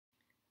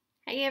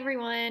Hey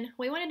everyone,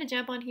 we wanted to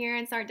jump on here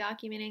and start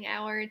documenting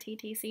our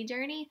TTC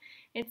journey.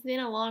 It's been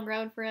a long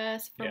road for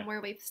us from Yeah,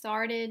 where we've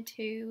started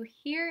to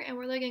here, and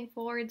we're looking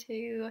forward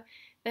to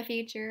the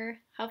future,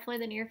 hopefully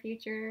the near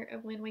future,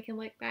 of when we can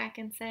look back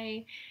and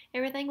say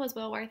everything was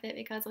well worth it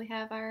because we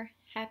have our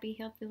happy,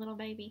 healthy little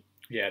baby.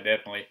 yeah,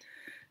 definitely.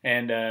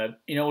 And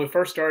when we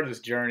first started this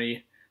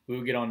journey, we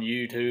would get on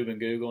YouTube and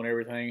Google and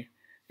everything.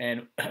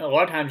 And a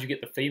lot of times you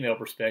get the female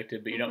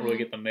perspective, but you don't really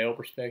Mm-hmm. get the male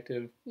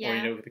perspective, or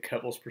Yeah, the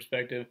couple's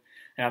perspective.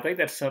 And I think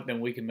that's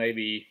something we can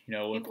maybe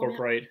implement.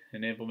 incorporate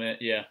and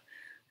implement. Yeah,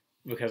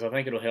 because I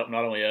think it'll help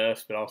not only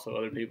us but also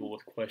other Mm-hmm. people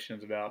with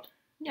questions about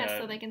Yeah,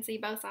 uh, so they can see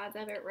both sides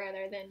of it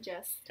rather than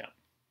just yeah,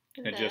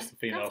 and the just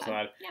the girl female side.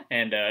 side. Yeah.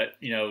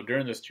 And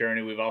during this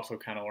journey, we've also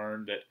kind of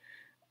learned that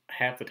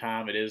half the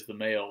time it is the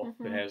male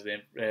that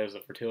Mm-hmm. has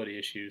the fertility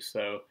issues.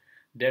 So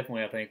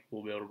definitely, I think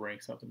we'll be able to bring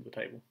something to the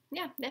table.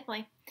 Yeah,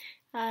 definitely.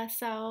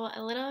 So,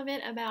 a little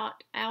bit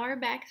about our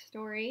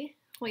backstory.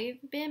 We've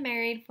been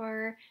married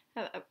for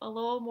a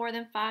little more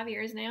than 5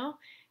 years now.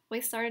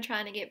 We started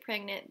trying to get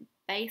pregnant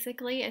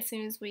basically as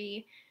soon as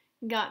we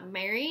got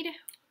married,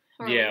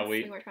 or at Yeah,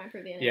 least we were trying to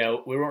prevent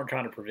it. we weren't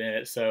trying to prevent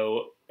it.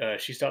 So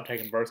she stopped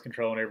taking birth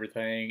control and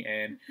everything,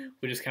 and Hmm.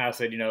 we just kind of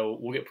said,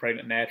 we'll get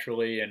pregnant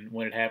naturally, and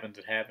when it happens,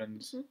 it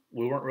happens. Hmm.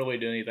 We weren't really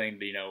doing anything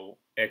to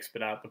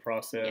expedite the Yeah.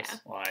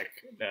 process, like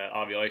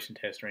ovulation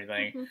test or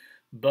anything, Hmm.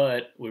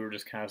 but we were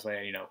just kind of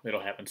saying,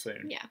 it'll happen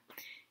soon. Yeah.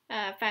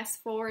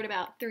 Fast forward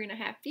about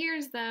 3.5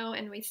 years though,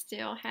 and we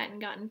still hadn't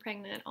gotten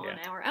pregnant on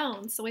Yeah, our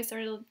own. So we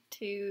started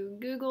to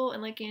Google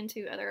and look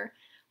into other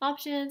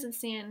options and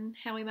seeing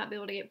how we might be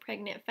able to get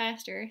pregnant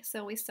faster.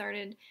 So we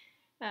started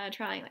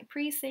trying like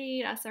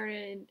pre-seed. I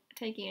started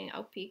taking an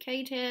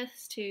OPK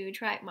test to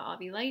track my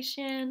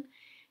ovulation.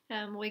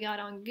 We got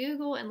on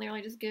Google and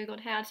literally just Googled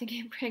how to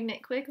get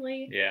pregnant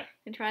quickly yeah,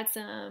 and tried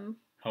some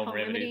home home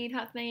remedies remedy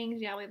type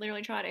things. Yeah, we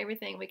literally tried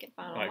everything we could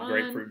find like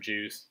online. grapefruit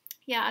juice.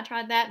 Yeah, I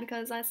tried that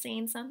because I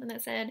seen something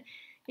that said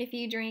if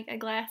you drink a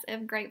glass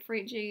of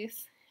grapefruit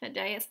juice a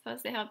day, it's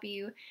supposed to help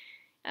you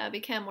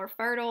become more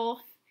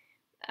fertile.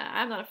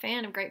 I'm not a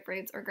fan of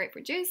grapefruits or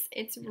grapefruit juice.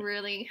 It's Yeah,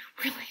 really,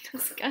 really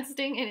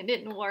disgusting and it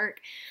didn't work,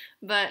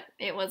 but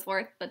it was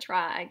worth the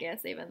try, I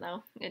guess, even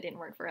though it didn't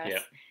work for us.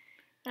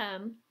 yeah.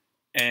 Um,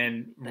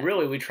 And but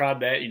really, we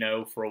tried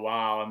that, for a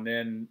while, and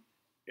then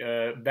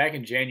back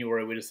in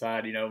January, we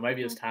decided,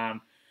 maybe mm-hmm. it's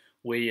time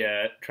we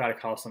try to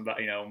call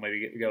somebody,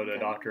 maybe go to a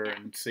doctor Yeah,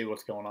 and see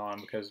what's going on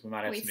because we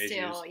might have we some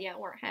still, issues. yeah,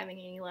 weren't having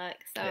any luck.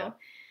 Yeah, So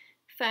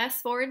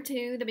fast forward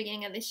to the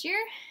beginning of this year,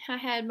 I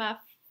had my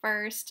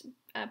first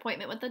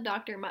appointment with the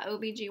doctor, my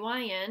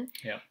OBGYN.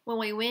 yeah, When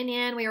we went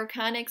in, we were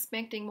kind of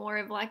expecting more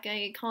of like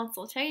a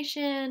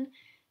consultation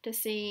to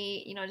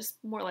see,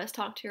 just more or less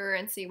talk to her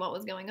and see what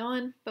was going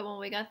on. But when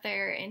we got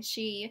there and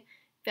she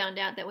found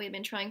out that we had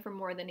been trying for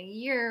more than a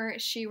year,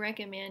 she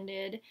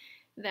recommended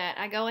that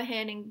I go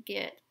ahead and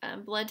get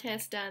blood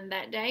tests done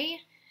that day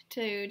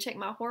to check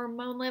my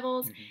hormone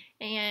levels.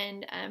 hmm,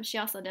 And she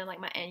also done like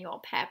my annual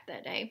PAP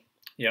that day.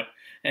 yep.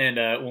 And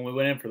when we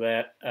went in for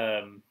that,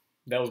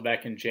 that was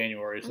back in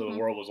January, so the Hmm.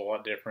 world was a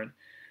lot different.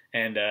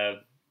 And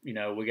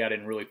we got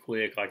in really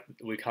quick. Like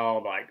we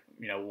called, like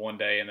one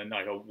day, and then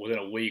within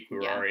a week, we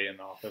were Yeah. already in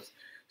the office.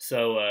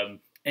 So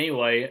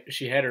anyway,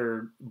 she had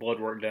her blood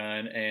work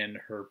done and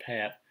her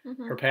PAP.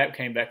 Hmm. Her PAP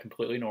came back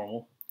completely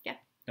normal. Yeah.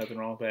 Nothing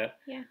wrong with that.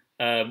 Yeah.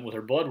 With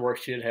her blood work,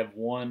 she did have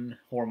one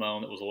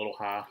hormone that was a little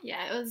high.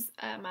 Yeah, it was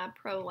my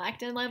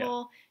prolactin Yep.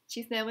 level.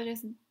 She said it was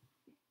just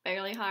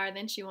barely higher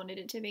than she wanted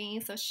it to be.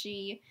 So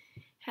she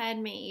had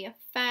me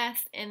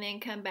fast and then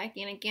come back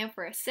in again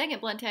for a second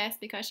blood test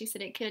because she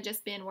said it could have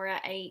just been where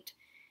I ate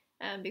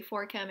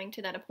before coming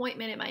to that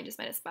appointment. It might have just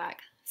made a spike.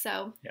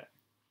 So, Yep.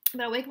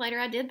 but a week later,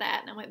 I did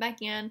that and I went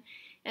back in,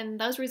 and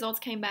those results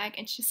came back,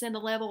 and she said the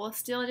level was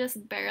still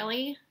just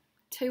barely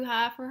too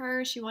high for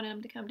her. She wanted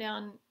them to come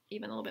down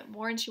even a little bit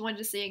more, and she wanted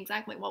to see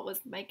exactly what was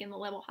making the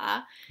level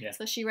high. Yeah.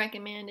 So she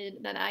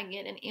recommended that I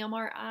get an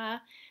MRI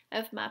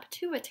of my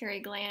pituitary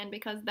gland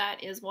because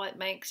that is what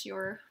makes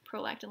your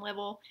prolactin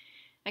level,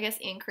 I guess,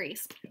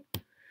 increase.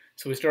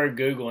 So we started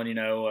Googling,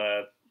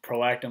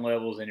 prolactin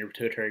levels in your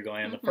pituitary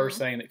gland. The first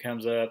Mm-hmm. thing that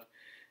comes up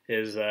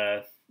is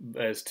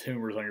as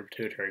tumors on your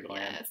pituitary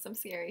gland. Yeah, some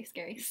scary,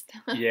 scary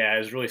stuff. Yeah,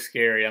 it's really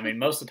scary. I mean,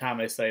 most of the time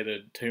they say the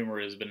tumor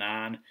is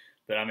benign,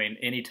 but I mean,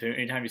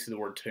 anytime you see the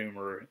word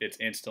tumor, it's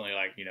instantly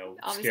like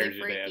Obviously, scares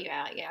you to freak death. you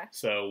out. Yeah.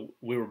 So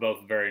we were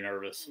both very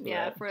nervous for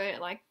Yeah, that. for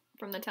like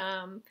from the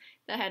time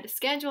that I had to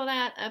schedule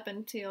that up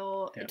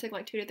until Yeah, it took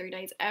like 2 to 3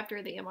 days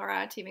after the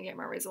MRI to even get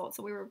my results.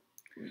 So we were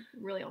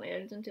really on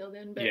edge until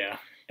then. But yeah.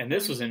 And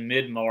this um, was in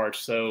mid-March,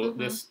 so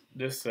mm-hmm,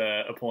 this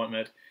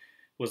appointment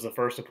was the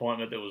first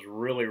appointment that was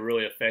really,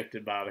 really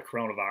affected by the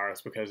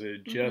coronavirus because it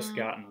had just mm-hmm.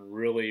 gotten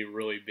really,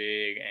 really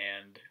big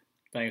and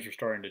things were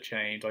starting to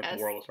change, like the As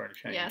world was starting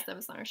to yeah, change. stuff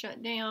was starting to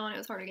shut down. It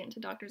was hard to get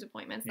into doctor's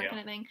appointments, that Yeah, kind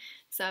of thing.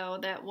 So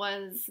that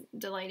was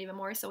delayed even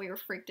more. So we were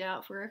freaked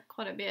out for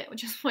quite a bit,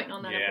 just waiting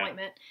on that yeah,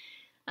 appointment.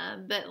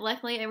 But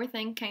luckily,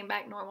 everything came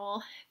back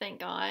normal.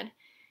 Thank God.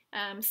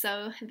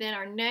 So then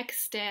our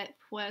next step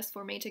was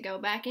for me to go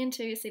back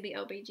to see the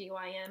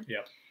OBGYN.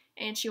 Yep.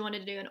 And she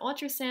wanted to do an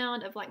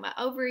ultrasound of like my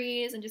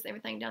ovaries and just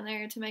everything down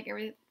there to make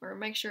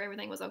sure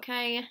everything was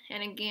okay.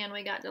 And again,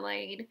 we got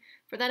delayed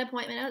for that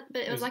appointment,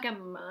 but it was like a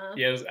month.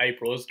 Yeah, it was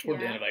April. It was toward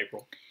the end of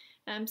April.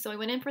 So we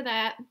went in for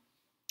that.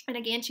 And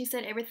again, she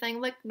said everything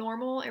looked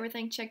normal,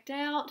 everything checked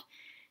out.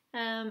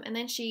 And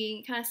then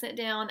she kind of sat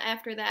down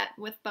after that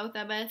with both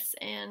of us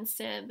and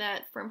said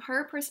that from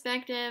her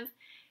perspective,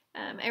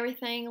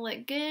 everything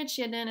looked good.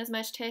 She had done as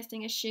much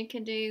testing as she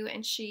could do,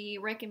 and she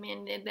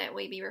recommended that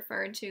we be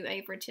referred to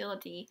a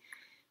fertility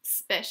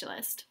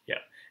specialist. Yeah.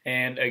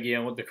 And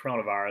again, with the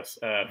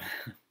coronavirus,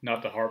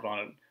 not to harp on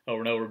it over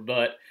and over,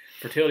 but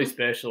fertility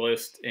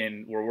specialists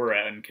in where we're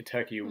at in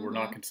Kentucky were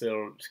not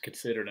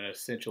considered an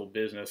essential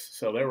business.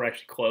 So they were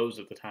actually closed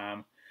at the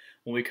time.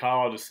 When we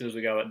called, as soon as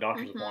we got that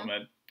doctor's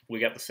appointment, we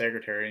got the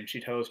secretary, and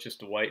she told us just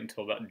to wait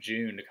until about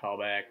June to call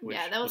back. Which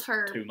that was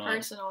her 2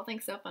 months. Personal, I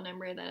think, cell phone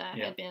number that I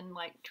had been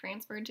like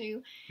transferred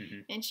to,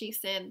 and she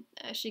said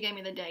she gave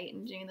me the date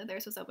in June that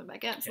theirs was open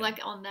back up. So like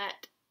on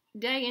that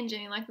day in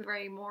June, like the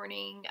very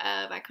morning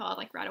of, I called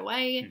like right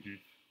away,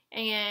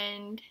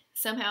 and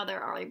somehow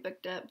they're already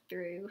booked up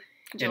through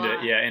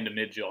July. Into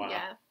mid-July.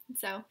 Yeah,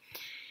 so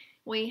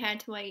we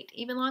had to wait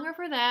even longer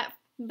for that,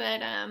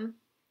 but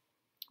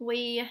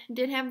we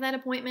did have that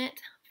appointment.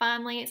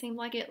 Finally, it seemed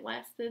like it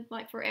lasted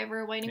like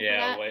forever waiting for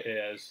that. Yeah, it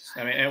is.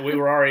 I mean, and we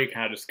were already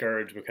kind of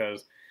discouraged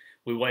because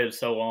we waited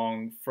so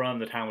long from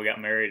the time we got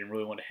married and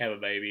really wanted to have a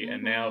baby,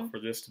 and now for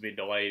this to be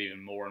delayed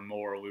even more and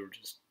more, we were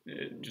just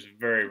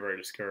very, very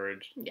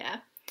discouraged. Yeah.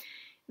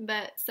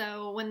 But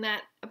so when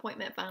that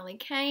appointment finally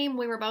came,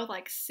 we were both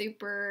like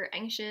super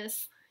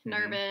anxious,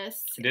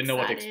 nervous, didn't know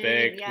what to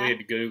expect. Yeah. We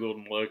had Googled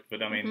and looked,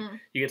 but I mean,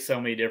 you get so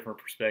many different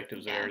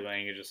perspectives of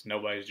everything. It's just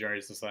nobody's journey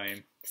is the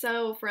same.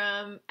 So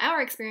from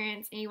our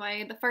experience,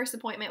 anyway, the first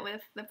appointment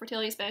with the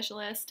fertility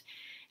specialist,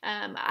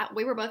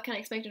 we were both kind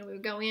of expecting we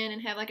would go in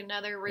and have like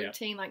another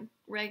routine, like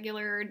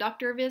regular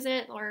doctor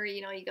visit, or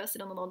you go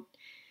sit on the little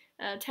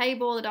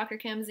table. The doctor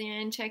comes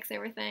in, checks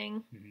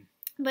everything,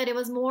 but it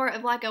was more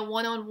of like a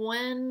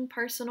one-on-one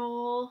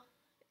personal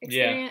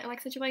experience,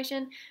 like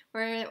situation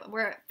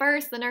where at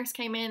first the nurse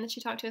came in and she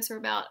talked to us for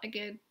about a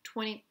good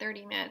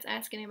 20-30 minutes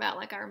asking about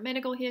like our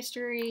medical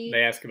history.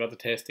 They asked about the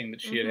testing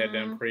that she had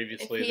done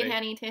previously. If he had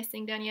any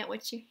testing done yet,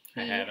 which he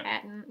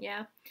hadn't.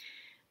 Yeah.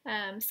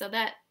 So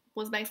that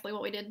was basically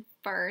what we did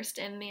first,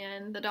 and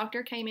then the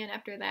doctor came in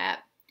after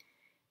that.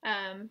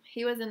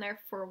 He was in there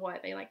for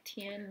what, like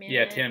 10 minutes?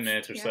 Yeah, 10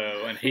 minutes or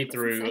so, and he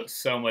threw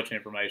so much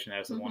information at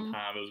us at one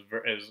time.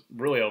 It was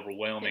really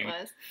overwhelming. It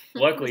was.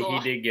 Luckily, he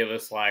did give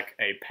us like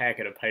a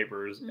packet of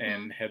papers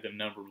and had them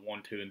numbered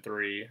 1, 2, and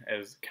 3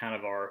 as kind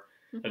of our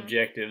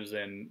objectives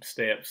and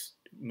steps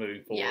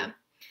moving forward. Yeah.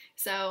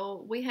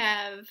 So we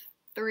have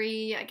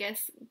 3, I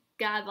guess,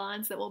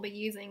 guidelines that we'll be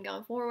using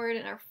going forward.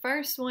 And our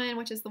first one,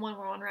 which is the one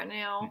we're on right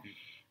now,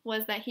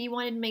 was that he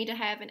wanted me to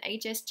have an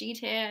HSG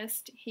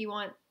test. He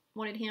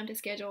wanted him to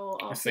schedule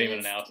all his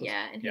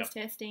his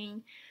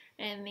testing,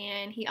 and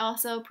then he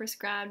also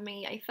prescribed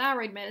me a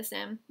thyroid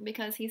medicine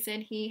because he said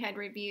he had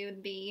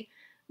reviewed the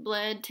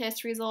blood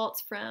test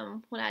results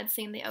from when I'd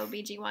seen the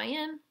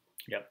OBGYN,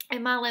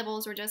 and my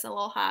levels were just a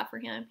little high for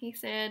him. He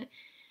said,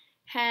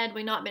 had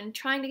we not been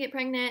trying to get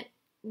pregnant,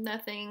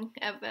 nothing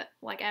of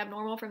like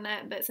abnormal from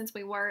that, but since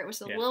we were, it was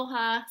a little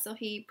high, so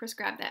he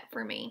prescribed that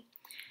for me.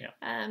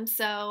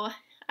 So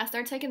I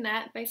started taking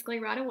that basically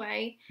right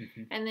away,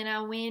 and then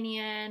I went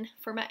in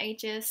for my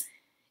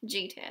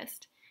HSG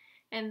test,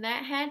 and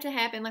that had to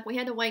happen. Like we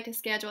had to wait to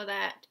schedule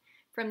that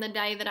from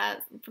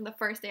the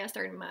first day I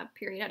started my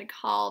period. I had to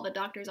call the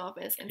doctor's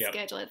office and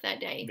schedule it that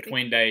day.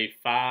 Between day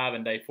 5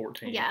 and day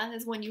 14. Yeah,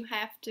 is when you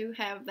have to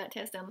have that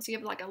test done. So you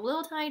have like a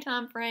little tiny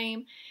time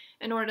frame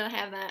in order to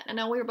have that. I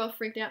know we were both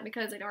freaked out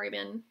because it'd already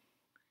been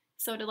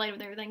so delayed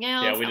with everything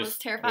else. Yeah, I was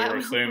terrified. We were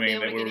assuming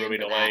that we were going to be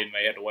delayed and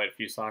they had to wait a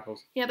few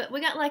cycles. Yeah, but we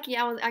got lucky.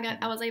 I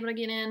was able to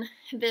get in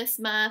this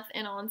month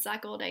and on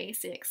cycle day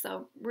 6,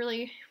 so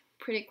really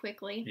pretty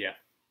quickly. Yeah.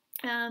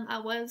 I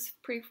was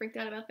pretty freaked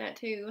out about that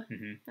too.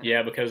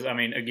 Yeah, because I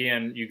mean,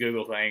 again, you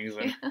Google things,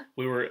 and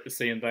we were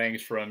seeing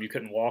things from you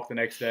couldn't walk the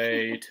next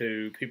day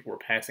to people were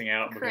passing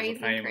out because the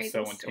pain was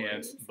so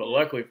intense. Stories. But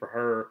luckily for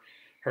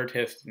her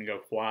test didn't go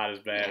quite as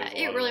bad.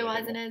 Yeah, it really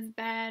wasn't as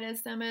bad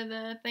as some of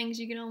the things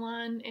you get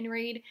online and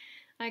read.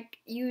 Like,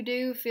 you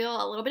do feel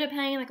a little bit of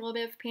pain, like a little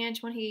bit of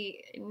pinch when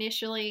he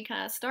initially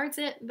kind of starts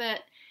it, but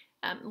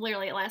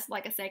literally it lasts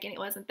like a second. It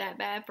wasn't that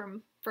bad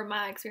from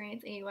my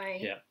experience anyway.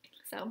 Yeah.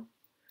 So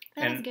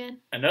that was good.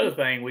 Another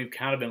thing, we've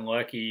kind of been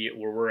lucky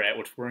where we're at,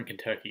 which we're in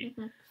Kentucky.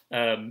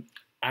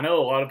 I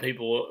know a lot of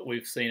people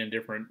we've seen in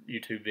different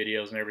YouTube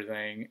videos and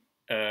everything,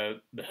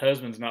 the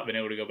husband's not been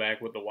able to go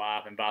back with the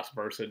wife and vice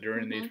versa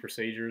during these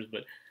procedures,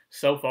 but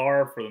so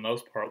far, for the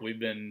most part, we've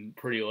been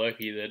pretty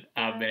lucky that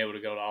I've been able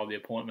to go to all the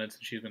appointments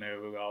and she's been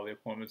able to go to all the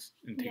appointments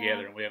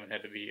together, and we haven't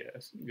had to be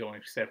going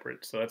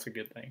separate, so that's a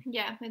good thing.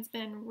 Yeah, it's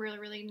been really,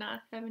 really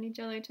nice having each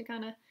other to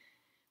kind of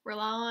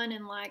rely on,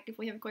 and like if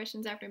we have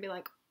questions after, be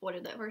like, what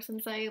did that person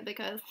say?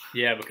 Because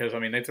yeah, because I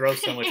mean they throw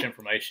so much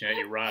information at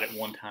you right at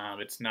one time.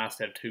 It's nice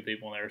to have two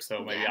people in there,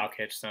 so maybe I'll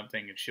catch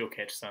something and she'll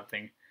catch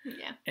something.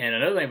 Yeah. And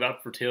another thing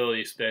about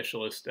fertility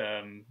specialists,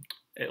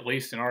 at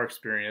least in our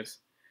experience,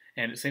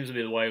 and it seems to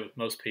be the way with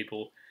most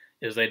people,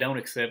 is they don't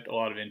accept a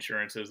lot of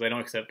insurances. They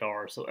don't accept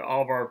ours, so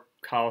all of our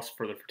costs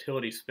for the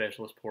fertility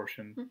specialist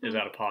portion is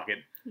out of pocket.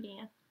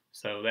 Yeah.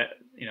 So that,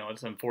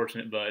 it's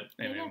unfortunate, but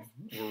I mean,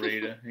 we're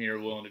ready to,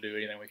 willing to do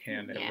anything we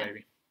can to have a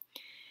baby.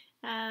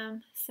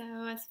 So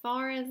as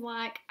far as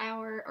like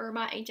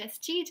my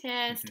HSG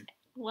test,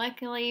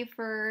 luckily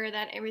for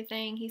that,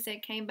 everything he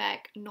said came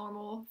back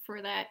normal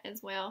for that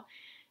as well.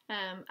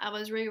 I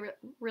was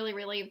really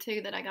relieved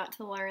too that I got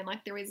to learn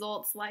like the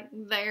results like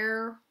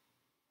there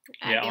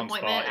at the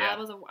appointment.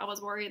 Spot, I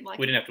was worried like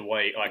we didn't have to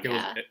wait. Like it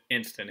was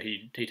instant.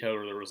 He told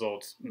her the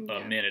results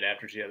a minute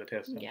after she had the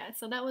test done. Yeah,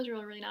 so that was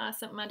really nice.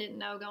 Something I didn't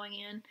know going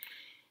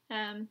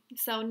in.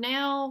 So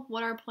now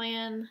what our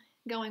plan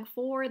going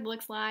forward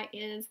looks like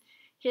is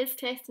his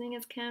testing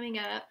is coming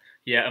up.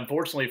 Yeah,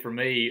 unfortunately for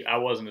me, I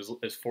wasn't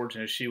as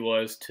fortunate as she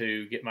was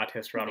to get my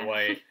test right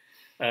away.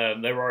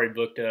 They were already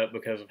booked up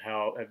because of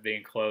how it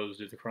being closed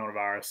due to the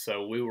coronavirus.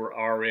 So we were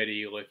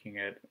already looking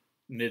at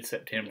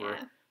mid-September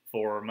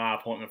for my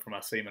appointment for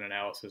my semen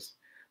analysis.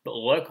 But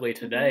luckily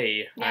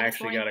today, I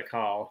actually got a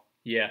call.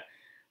 Yeah.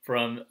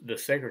 From the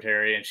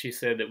secretary, and she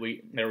said that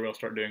they were going to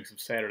start doing some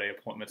Saturday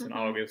appointments in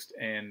August,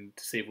 and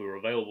to see if we were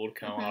available to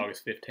come on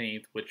August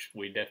 15th, which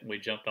we definitely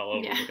jumped all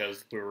over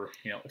because we were,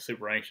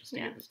 super anxious to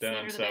get this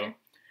done. So,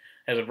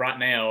 as of right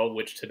now,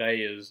 which today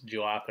is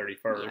July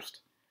 31st,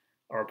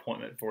 our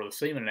appointment for the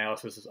semen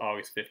analysis is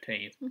August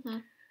 15th.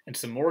 And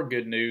some more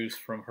good news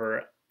from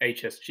her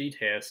HSG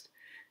test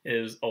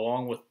is,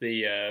 along with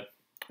the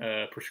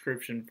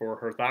prescription for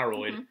her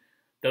thyroid.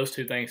 Those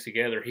two things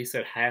together, he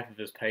said half of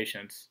his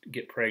patients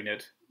get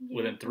pregnant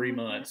within 3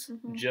 months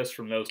just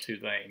from those two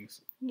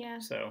things. Yeah.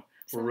 So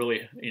we're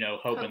really,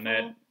 hoping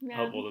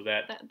hopeful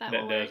that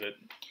does it.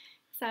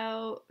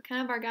 So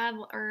kind of our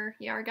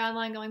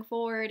guideline going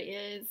forward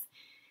is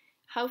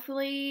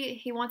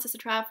hopefully he wants us to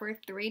try for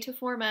 3 to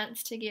 4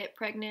 months to get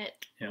pregnant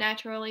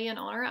naturally and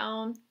on our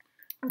own.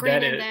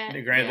 Granted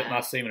that my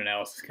semen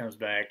analysis comes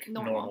back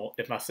normal.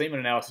 If my semen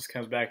analysis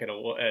comes back at a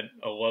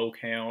low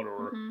count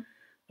or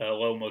a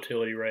low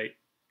motility rate,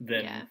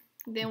 then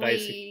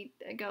we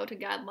go to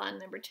guideline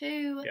number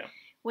 2,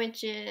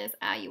 which is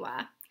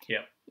IUI.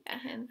 Yep. Yeah.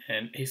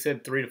 And he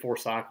said 3 to 4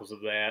 cycles of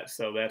that,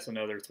 so that's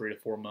another 3 to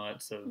 4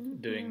 months of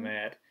doing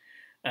that.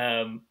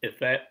 If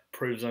that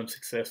proves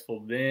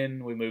unsuccessful,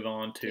 then we move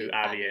on to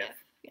IVF.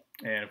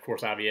 And of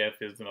course,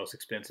 IVF is the most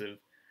expensive,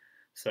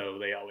 so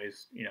they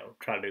always,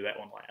 try to do that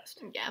one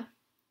last. Yeah.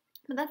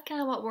 But that's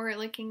kind of what we're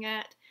looking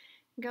at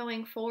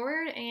going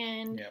forward,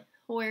 and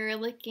we're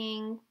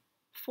looking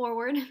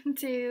forward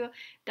to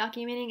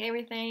documenting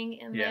everything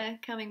in the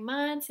coming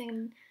months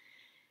and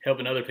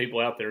helping other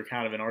people out there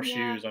kind of in our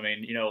shoes. I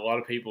mean, a lot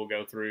of people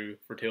go through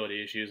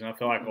fertility issues, and I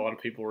feel like a lot of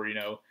people were,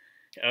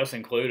 us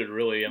included,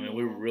 really. I mean,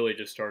 we really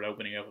just started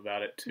opening up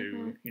about it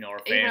to, our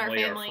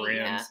family, our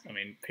friends. I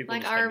mean, people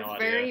like just our had no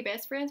very idea.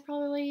 best friends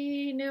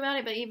probably knew about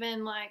it, but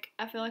even like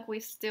I feel like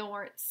we still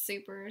weren't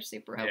super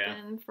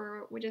open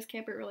we just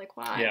kept it really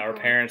quiet. Yeah, our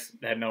parents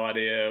had no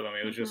idea. I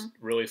mean, it was just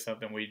really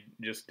something we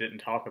just didn't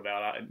talk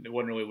about. It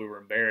wasn't really we were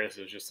embarrassed.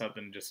 It was just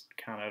something just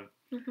kind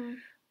of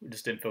we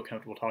just didn't feel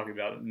comfortable talking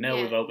about it. Now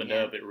we've opened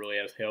up, it really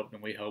has helped,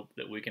 and we hope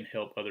that we can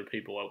help other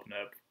people open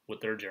up with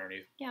their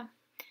journeys. Yeah.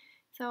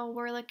 So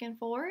we're looking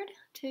forward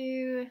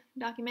to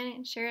documenting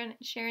and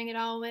sharing it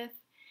all with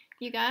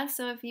you guys.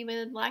 So if you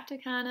would like to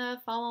kind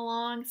of follow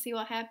along, see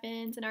what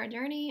happens in our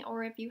journey,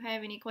 or if you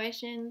have any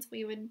questions,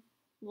 we would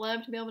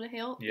love to be able to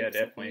help. Yeah,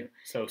 definitely.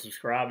 So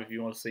subscribe if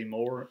you want to see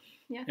more.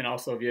 Yeah. And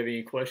also if you have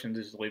any questions,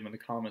 just leave them in the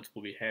comments.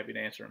 We'll be happy to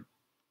answer them.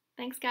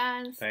 Thanks,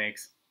 guys.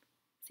 Thanks.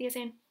 See you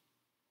soon.